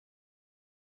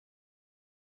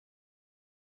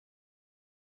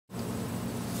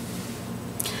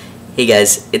Hey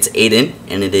guys, it's Aiden,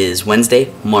 and it is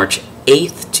Wednesday, March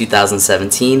 8th,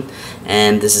 2017,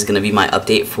 and this is going to be my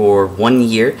update for 1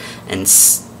 year and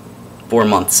 4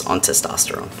 months on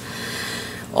testosterone.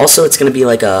 Also, it's going to be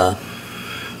like a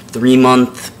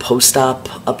 3-month post-op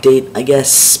update, I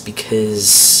guess,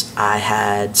 because I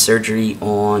had surgery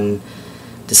on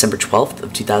December 12th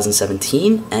of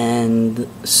 2017, and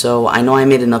so I know I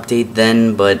made an update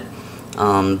then, but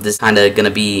this is kind of going to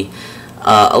be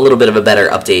a little bit of a better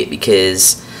update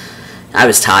because I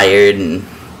was tired and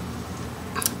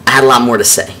I had a lot more to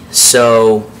say.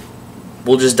 So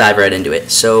we'll just dive right into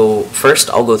it. So first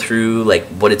I'll go through like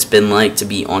what it's been like to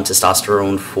be on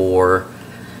testosterone for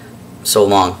so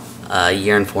long, a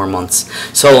year and 4 months.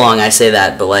 So long, I say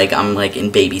that, but like I'm like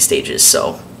in baby stages.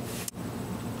 So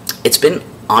it's been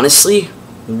honestly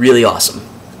really awesome.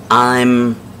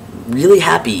 I'm really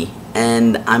happy,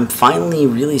 and I'm finally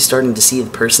really starting to see the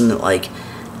person that like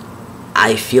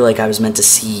I feel like I was meant to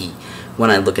see when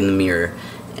I look in the mirror,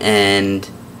 and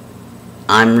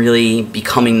I'm really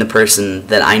becoming the person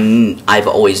that I've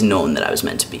always known that I was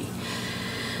meant to be.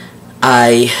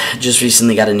 I just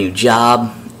recently got a new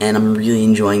job, and I'm really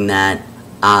enjoying that.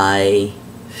 I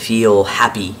feel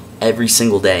happy every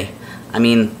single day. I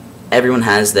mean, everyone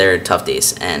has their tough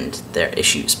days and their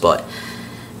issues, but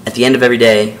at the end of every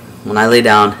day, when I lay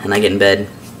down and I get in bed,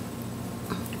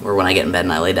 or when I get in bed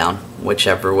and I lay down,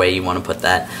 whichever way you want to put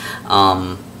that,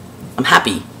 I'm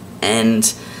happy and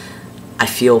I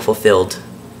feel fulfilled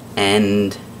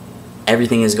and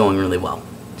everything is going really well.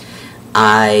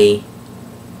 I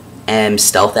am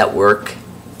stealth at work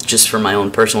just for my own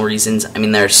personal reasons. I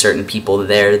mean, there are certain people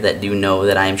there that do know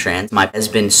that I am trans. My has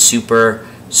been super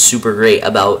great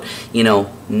about, you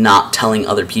know, not telling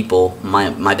other people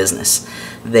my business.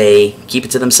 They keep it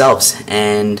to themselves,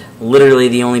 and literally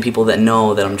the only people that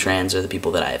know that I'm trans are the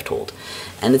people that I have told.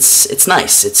 And it's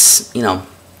nice. It's, you know,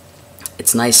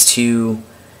 it's nice to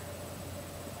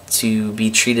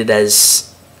be treated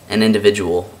as an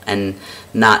individual and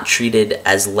not treated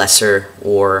as lesser,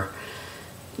 or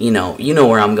you know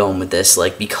where I'm going with this,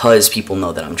 like, because people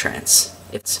know that I'm trans.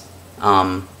 It's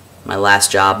my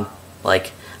last job,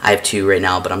 like I have 2 right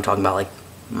now, but I'm talking about like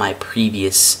my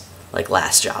previous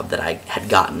last job that I had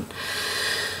gotten.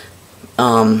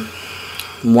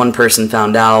 One person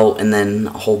found out, and then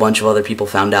a whole bunch of other people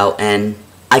found out, and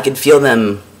I could feel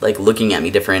them like looking at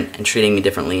me different and treating me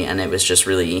differently, and it was just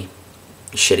really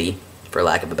shitty, for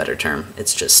lack of a better term. It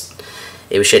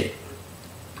was shitty.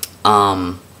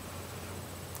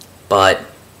 But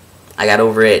I got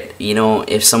over it. You know,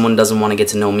 if someone doesn't want to get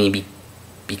to know me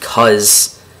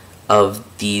because of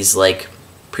these like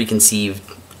preconceived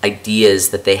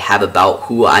ideas that they have about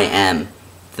who I am,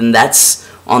 then that's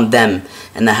on them,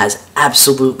 and that has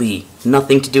absolutely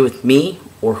nothing to do with me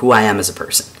or who I am as a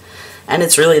person. And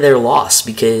it's really their loss,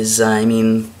 because I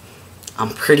mean, I'm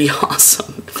pretty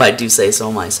awesome, if I do say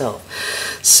so myself.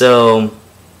 So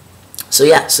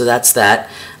yeah, so that's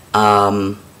that.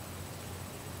 I'm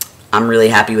really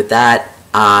happy with that.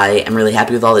 I am really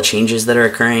happy with all the changes that are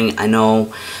occurring. I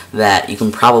know that you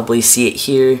can probably see it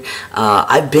here.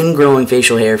 I've been growing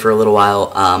facial hair for a little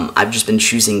while. I've just been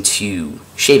choosing to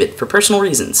shave it for personal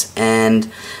reasons.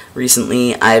 And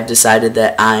recently I've decided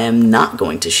that I am not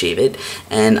going to shave it,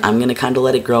 and I'm going to kind of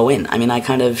let it grow in. I mean, I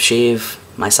kind of shave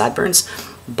my sideburns,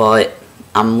 but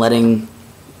I'm letting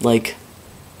like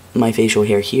my facial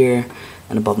hair here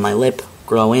and above my lip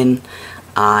grow in.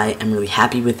 I am really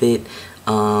happy with it.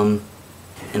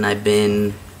 And I've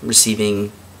been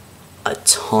receiving a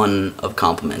ton of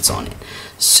compliments on it.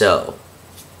 So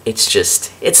it's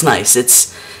nice.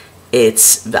 It's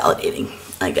validating,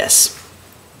 I guess.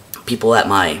 People at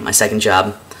my second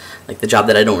job, like the job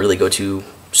that I don't really go to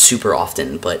super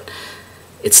often, but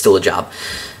it's still a job,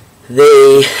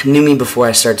 they knew me before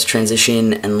I started to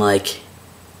transition, and like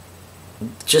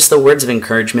just the words of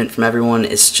encouragement from everyone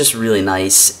is just really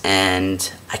nice,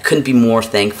 and I couldn't be more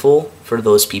thankful for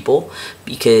those people,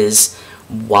 because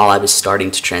while I was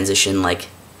starting to transition, like,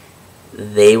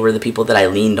 they were the people that I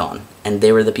leaned on, and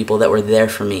they were the people that were there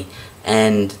for me,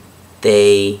 and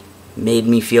they made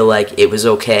me feel like it was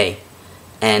okay,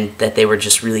 and that they were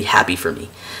just really happy for me.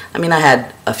 I mean, I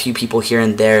had a few people here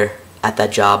and there at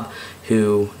that job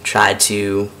who tried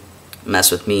to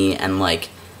mess with me and like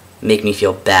make me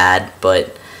feel bad,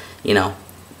 but you know,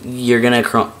 you're gonna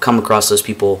come across those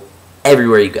people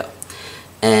everywhere you go,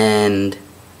 and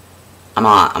I'm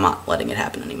not letting it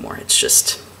happen anymore. It's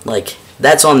just like,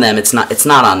 that's on them. It's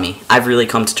not on me. I've really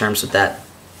come to terms with that,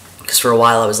 because for a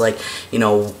while I was like, you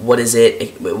know, what is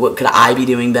it? What could I be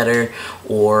doing better?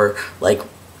 Or like,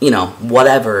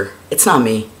 whatever. It's not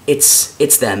me.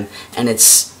 It's them, and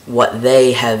it's what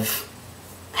they have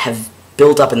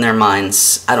built up in their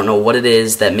minds. I don't know what it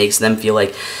is that makes them feel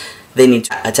like they need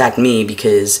to attack me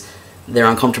because they're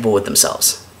uncomfortable with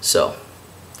themselves. So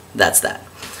that's that.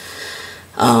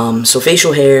 So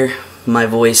facial hair, my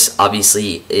voice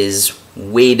obviously is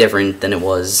way different than it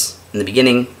was in the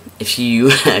beginning. If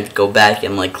you go back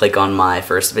and click on my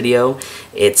first video,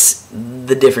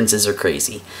 the differences are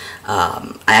crazy.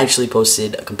 I actually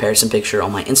posted a comparison picture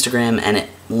on my Instagram and it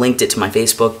linked it to my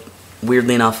Facebook.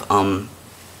 Weirdly enough, I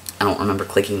don't remember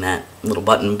clicking that little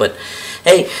button, but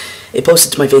hey, it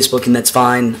posted to my Facebook and that's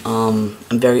fine. I'm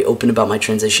very open about my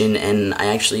transition, and I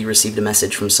actually received a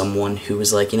message from someone who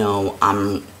was like,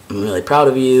 I'm really proud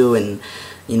of you, and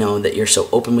that you're so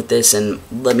open with this. And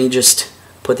let me just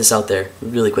put this out there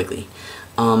really quickly.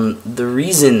 The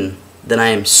reason that I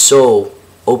am so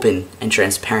open and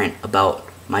transparent about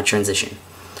my transition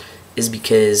is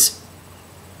because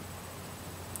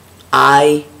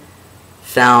I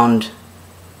found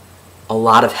a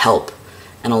lot of help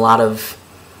and a lot of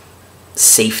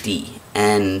safety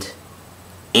and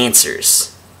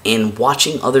answers in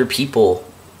watching other people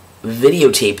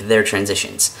videotape their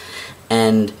transitions.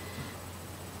 And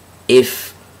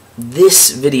if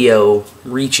this video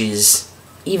reaches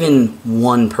even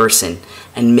one person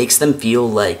and makes them feel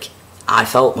like I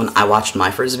felt when I watched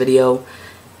my first video,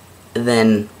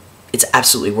 then it's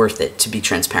absolutely worth it to be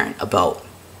transparent about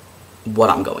what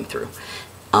I'm going through.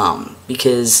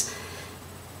 Because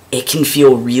it can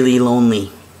feel really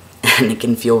lonely and it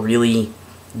can feel really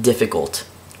difficult.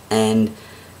 And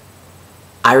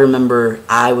I remember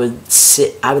I would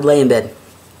lay in bed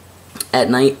at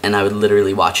night and I would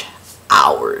literally watch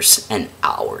hours and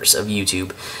hours of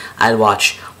YouTube. I'd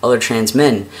watch other trans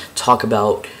men talk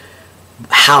about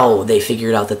how they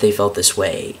figured out that they felt this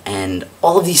way and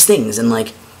all of these things, and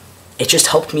it just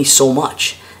helped me so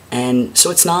much. And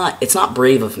so it's not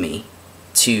brave of me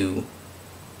to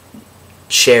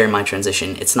share my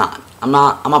transition. It's not. I'm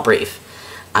not brave.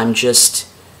 I'm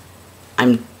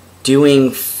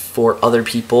doing for other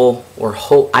people, or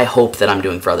I hope that I'm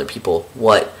doing for other people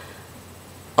what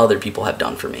other people have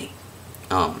done for me.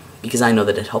 Because I know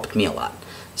that it helped me a lot.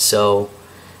 So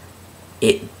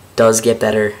it does get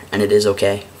better, and it is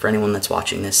okay for anyone that's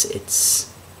watching this.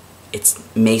 It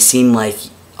may seem like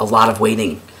a lot of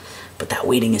waiting, but that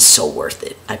waiting is so worth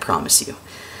it. I promise you.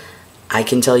 I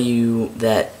can tell you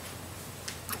that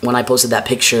when I posted that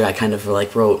picture, I kind of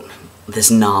wrote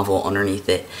this novel underneath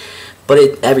it, but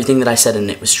everything that I said in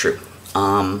it was true.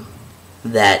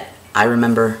 That I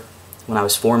remember when I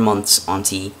was 4 months on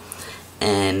T,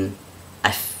 and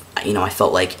I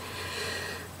felt like,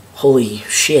 holy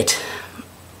shit,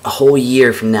 a whole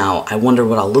year from now, I wonder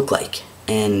what I'll look like,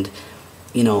 and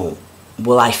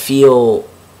will I feel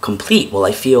complete? Will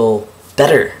I feel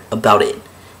better about it?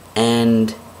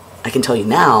 And I can tell you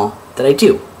now that I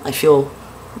do. I feel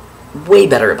way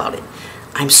better about it.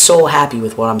 I'm so happy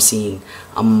with what I'm seeing.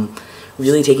 I'm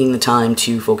really taking the time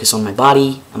to focus on my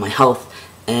body and my health,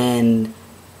 and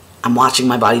I'm watching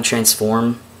my body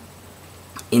transform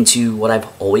into what I've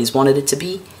always wanted it to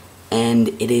be, and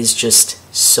it is just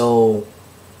so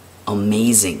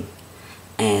amazing.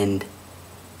 And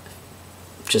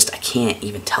I can't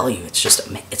even tell you,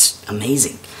 it's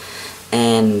amazing.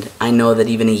 And I know that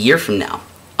even a year from now,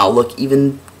 I'll look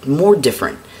even more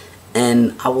different,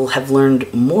 and I will have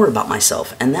learned more about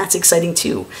myself, and that's exciting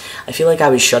too. I feel like I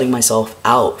was shutting myself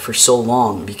out for so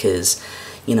long because,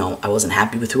 I wasn't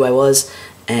happy with who I was,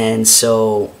 and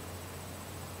so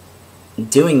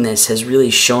doing this has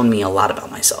really shown me a lot about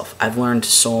myself. I've learned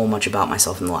so much about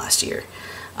myself in the last year.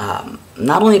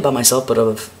 Not only about myself, but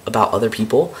about other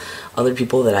people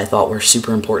that I thought were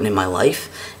super important in my life,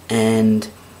 and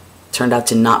turned out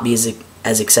to not be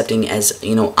as accepting as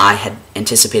I had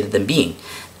anticipated them being.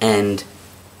 And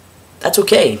that's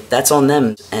okay. That's on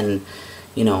them. And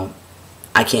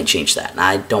I can't change that. And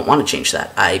I don't want to change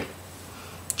that. I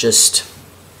just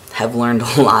have learned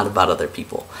a lot about other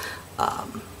people.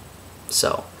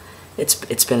 So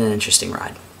it's been an interesting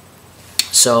ride.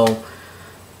 So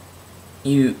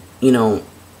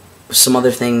some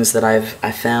other things that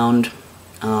I found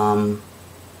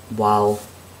while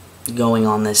going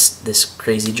on this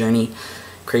crazy journey,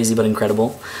 crazy but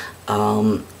incredible,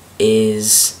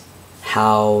 is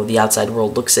how the outside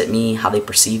world looks at me, how they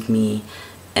perceive me,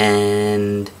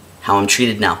 and how I'm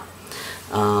treated now.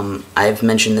 I've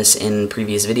mentioned this in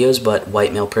previous videos, but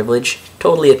white male privilege,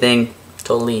 totally a thing,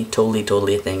 totally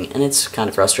a thing, and it's kind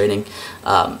of frustrating.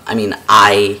 I mean,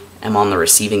 I am on the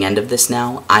receiving end of this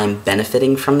now. I'm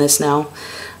benefiting from this now.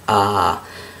 But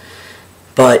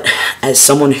But as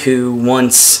someone who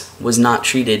once was not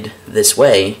treated this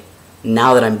way,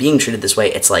 now that I'm being treated this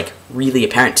way, it's like really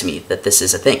apparent to me that this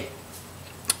is a thing.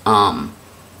 And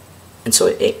so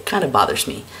it kind of bothers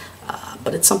me.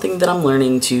 But it's something that I'm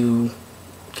learning to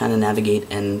kind of navigate,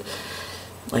 and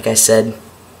like I said,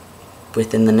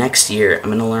 within the next year,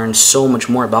 I'm going to learn so much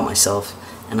more about myself,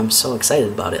 and I'm so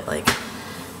excited about it. Like,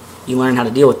 you learn how to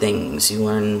deal with things, you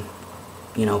learn,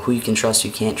 you know, who you can trust, who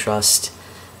you can't trust,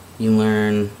 you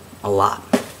learn a lot.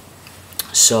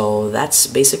 So that's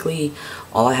basically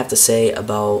all I have to say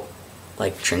about,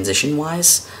 like,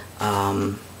 transition-wise,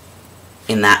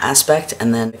 in that aspect.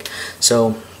 And then,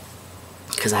 so,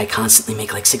 because I constantly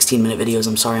make like 16-minute videos,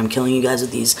 I'm sorry I'm killing you guys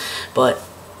with these, but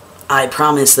I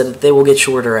promise that they will get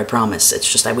shorter, I promise.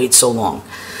 It's just I wait so long.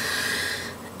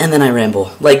 And then I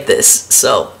ramble like this.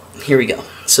 So, here we go.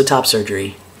 So, top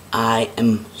surgery. I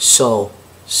am so,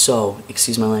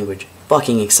 excuse my language,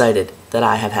 fucking excited that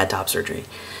I have had top surgery.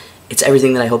 It's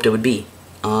everything that I hoped it would be.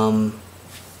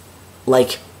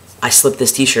 Like, I slipped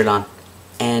this t-shirt on,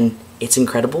 and it's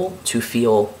incredible to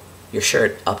feel your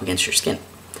shirt up against your skin.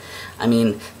 I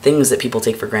mean, things that people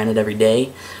take for granted every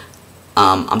day,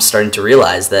 I'm starting to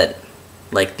realize that,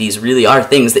 like, these really are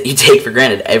things that you take for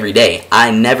granted every day.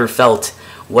 I never felt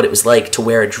what it was like to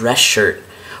wear a dress shirt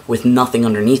with nothing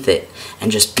underneath it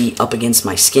and just be up against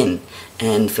my skin.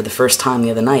 And for the first time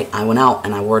the other night, I went out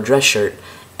and I wore a dress shirt,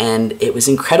 and it was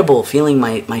incredible feeling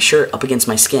my shirt up against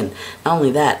my skin. Not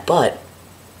only that, but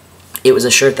it was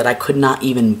a shirt that I could not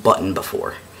even button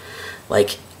before.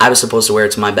 Like, I was supposed to wear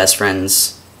it to my best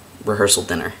friend's rehearsal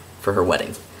dinner for her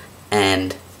wedding,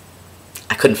 and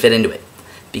I couldn't fit into it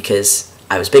because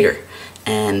I was bigger.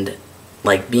 And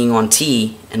like, being on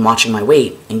T and watching my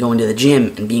weight and going to the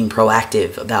gym and being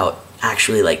proactive about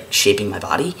actually like shaping my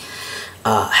body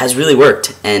has really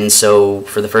worked. And so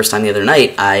for the first time the other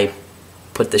night, I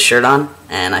put this shirt on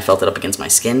and I felt it up against my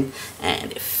skin,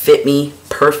 and it fit me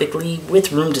perfectly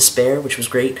with room to spare, which was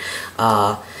great.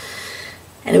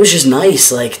 And it was just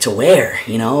nice, like, to wear,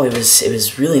 you know. It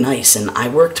was really nice, and I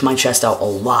worked my chest out a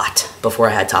lot before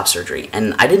I had top surgery,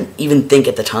 and I didn't even think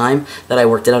at the time that I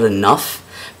worked it out enough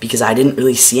because I didn't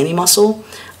really see any muscle.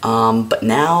 But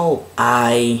now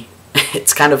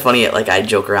it's kind of funny. Like, I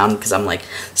joke around because I'm like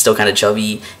still kind of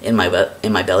chubby in my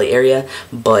belly area,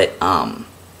 but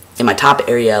in my top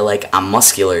area, like, I'm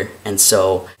muscular, and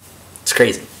so it's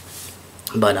crazy.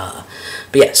 But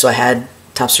yeah, so I had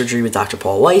top surgery with Dr.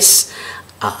 Paul Weiss.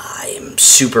 I am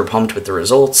super pumped with the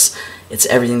results. It's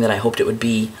everything that I hoped it would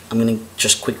be. I'm gonna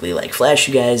just quickly like flash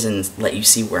you guys and let you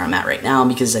see where I'm at right now,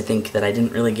 because I think that I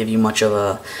didn't really give you much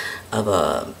of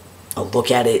a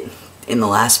look at it in the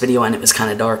last video, and it was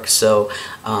kind of dark. So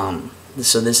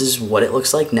so this is what it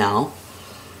looks like now.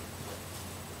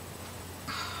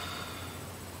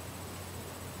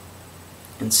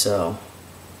 And so,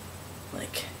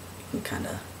 like, you can kind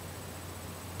of,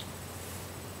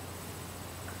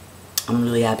 I'm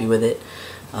really happy with it.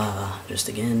 Just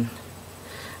again,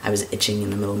 I was itching in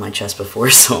the middle of my chest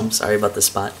before, so I'm sorry about the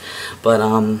spot. But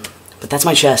that's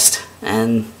my chest,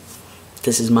 and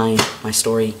this is my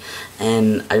story,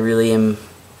 and I really am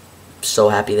so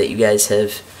happy that you guys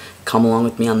have come along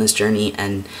with me on this journey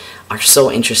and are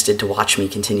so interested to watch me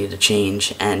continue to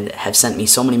change, and have sent me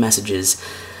so many messages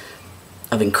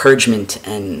of encouragement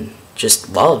and just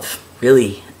love,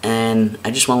 really. And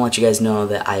I just want to let you guys know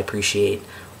that I appreciate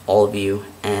all of you,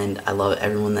 and I love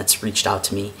everyone that's reached out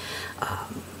to me,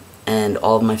 and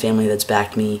all of my family that's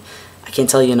backed me. I can't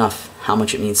tell you enough how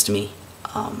much it means to me.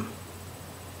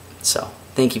 So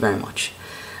thank you very much.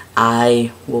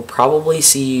 I will probably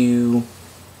see you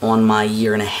on my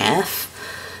 1.5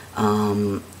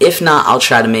 years. If not, I'll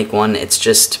try to make one. It's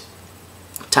just,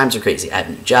 times are crazy. I have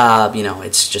a new job, you know,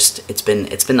 it's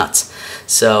been nuts.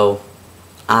 So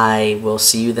I will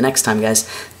see you the next time, guys.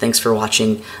 Thanks for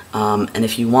watching. And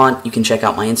if you want, you can check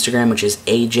out my Instagram, which is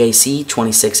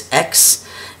AJC26X.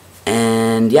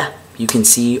 And yeah, you can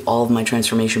see all of my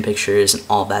transformation pictures and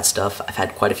all that stuff. I've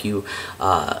had quite a few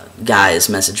guys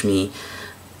message me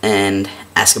and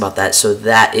ask about that. So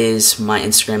that is my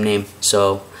Instagram name.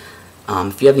 So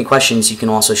if you have any questions, you can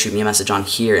also shoot me a message on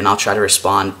here, and I'll try to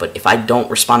respond. But if I don't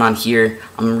respond on here,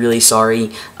 I'm really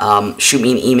sorry. Shoot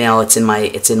me an email. It's in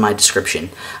my description.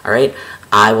 All right.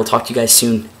 I will talk to you guys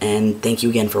soon, and thank you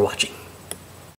again for watching.